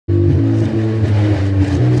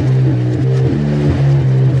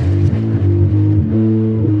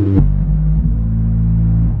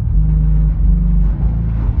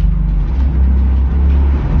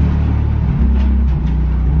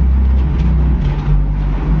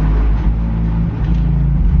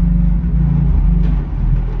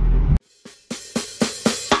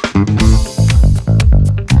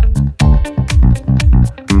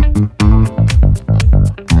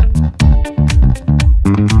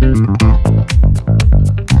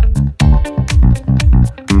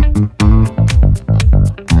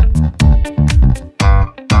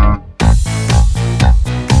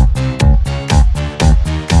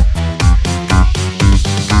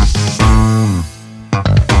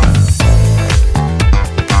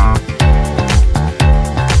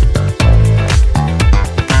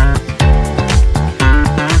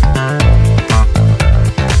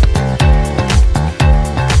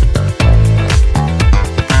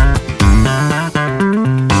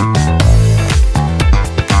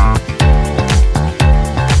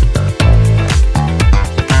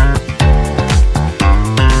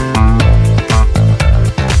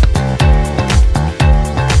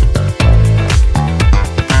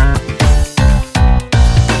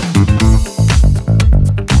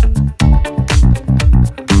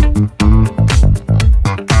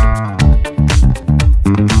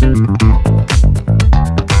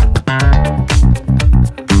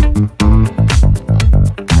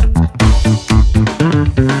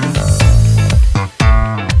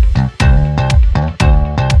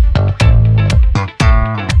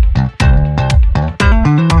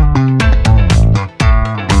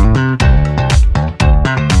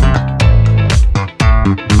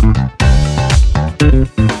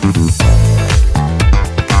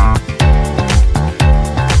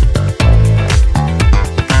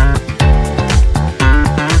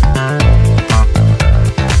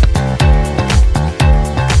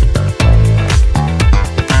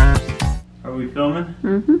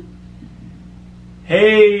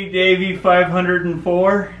Hey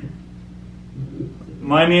Davie504,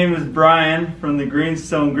 my name is Brian from the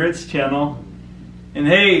Greenstone Grits channel, and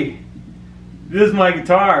hey, this is my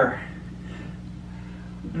guitar.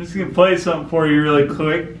 I'm just gonna play something for you really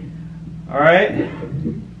quick. Alright?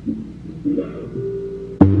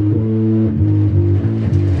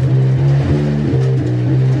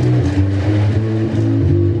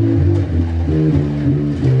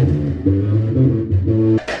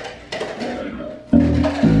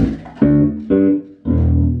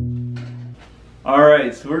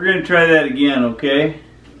 Alright, so we're going to try that again, okay?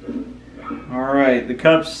 Alright, the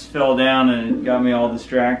cups fell down and it got me all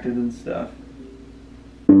distracted and stuff.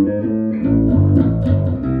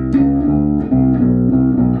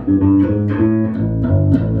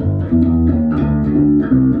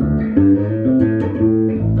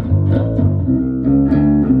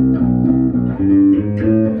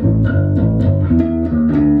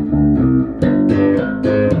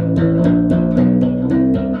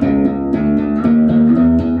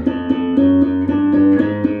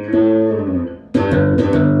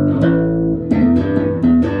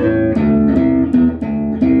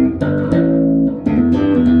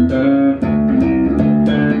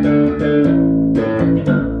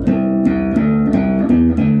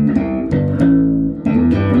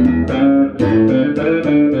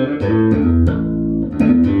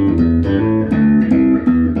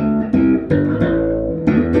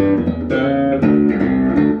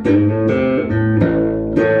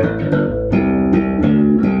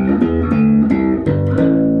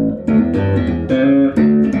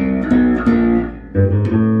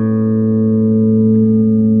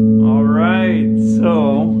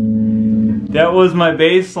 That was my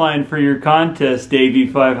bass line for your contest,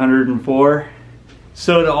 Davie504.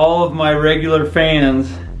 So to all of my regular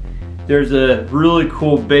fans, there's a really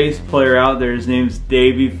cool bass player out there. His name's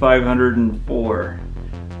Davie504.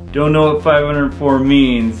 Don't know what 504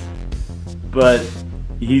 means, but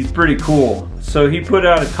he's pretty cool. So he put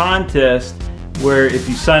out a contest where if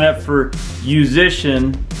you sign up for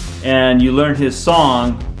Yousician and you learn his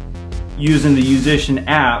song using the Yousician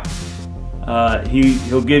app,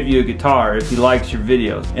 he'll give you a guitar if he likes your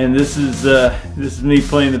videos. And this is me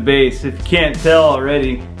playing the bass. If you can't tell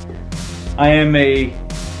already, I am a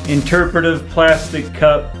interpretive plastic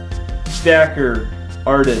cup stacker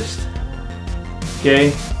artist.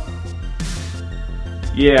 Okay?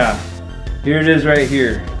 Yeah. Here it is right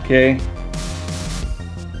here. Okay?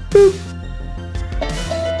 Boop.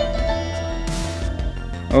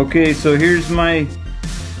 Okay, so here's my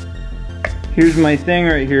thing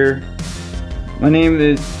right here. My name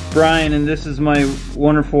is Brian and this is my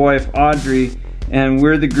wonderful wife Audrey, and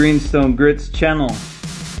we're the Greenstone Grits channel.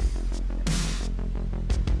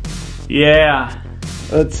 Yeah.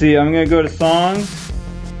 Let's see, I'm gonna go to songs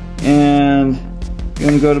and I'm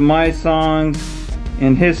gonna go to my songs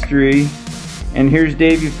and history, and here's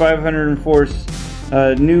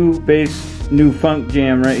Davie504's new bass, new funk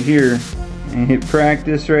jam right here. And hit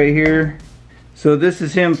practice right here. So this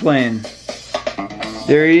is him playing.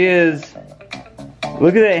 There he is.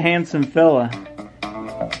 Look at that handsome fella.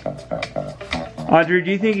 Audrey, do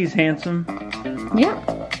you think he's handsome? Yeah.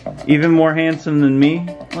 Even more handsome than me?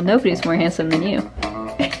 Well, nobody's more handsome than you.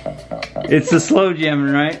 It's the slow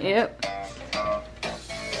jamming, right? Yep.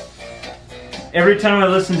 Every time I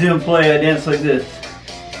listen to him play, I dance like this.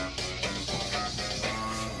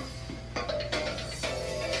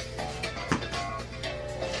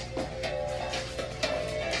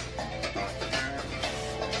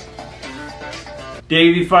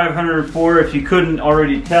 Davie504, if you couldn't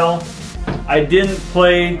already tell, I didn't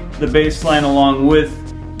play the bass line along with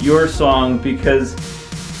your song because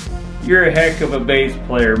you're a heck of a bass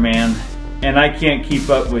player, man, and I can't keep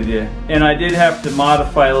up with you. And I did have to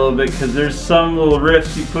modify a little bit because there's some little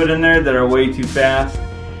riffs you put in there that are way too fast.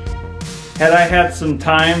 Had I had some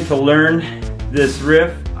time to learn this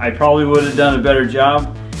riff, I probably would have done a better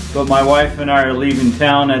job, but my wife and I are leaving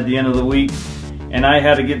town at the end of the week, and I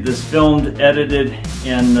had to get this filmed, edited,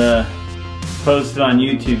 and posted on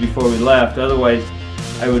YouTube before we left. Otherwise,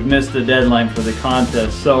 I would miss the deadline for the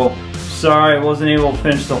contest. So, sorry I wasn't able to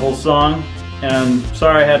finish the whole song, and I'm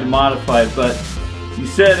sorry I had to modify it, but you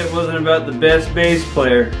said it wasn't about the best bass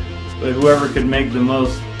player, but whoever could make the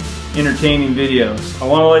most entertaining videos. I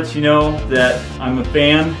want to let you know that I'm a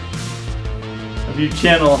fan of your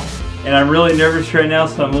channel, and I'm really nervous right now,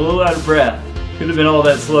 so I'm a little out of breath. Could have been all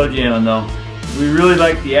that slow jamming though. We really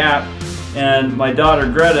like the app, and my daughter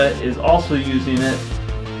Greta is also using it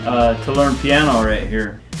to learn piano right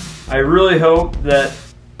here. I really hope that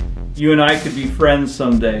you and I could be friends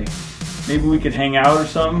someday. Maybe we could hang out or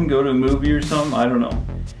something, go to a movie or something, I don't know.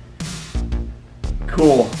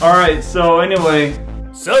 Cool. Alright, so anyway,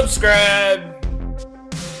 subscribe!